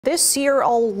This year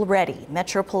already,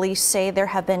 Metro Police say there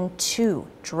have been 2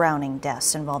 drowning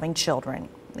deaths involving children.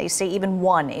 They say even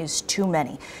one is too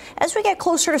many. As we get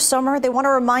closer to summer, they want to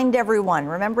remind everyone,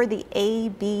 remember the A,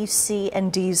 B, C,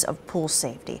 and D's of pool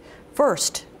safety.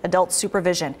 First, adult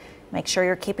supervision. Make sure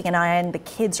you're keeping an eye on the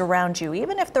kids around you,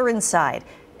 even if they're inside.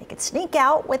 They could sneak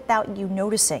out without you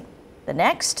noticing. The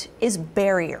next is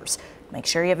barriers. Make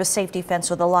sure you have a safety fence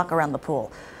with a lock around the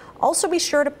pool. Also be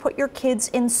sure to put your kids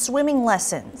in swimming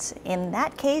lessons. In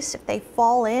that case, if they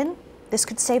fall in, this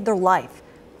could save their life.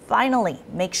 Finally,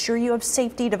 make sure you have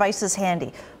safety devices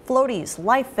handy. Floaties,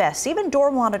 life vests, even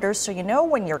door monitors so you know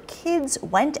when your kids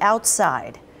went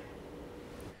outside.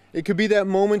 It could be that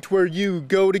moment where you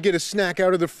go to get a snack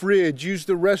out of the fridge, use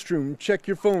the restroom, check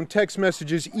your phone, text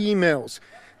messages, emails.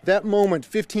 That moment,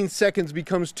 15 seconds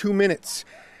becomes 2 minutes.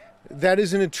 That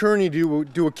is an eternity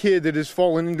to a kid that has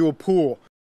fallen into a pool.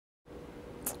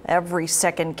 Every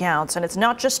second counts, and it's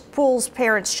not just pools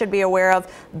parents should be aware of.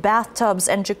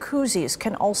 Bathtubs and jacuzzis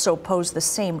can also pose the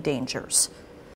same dangers.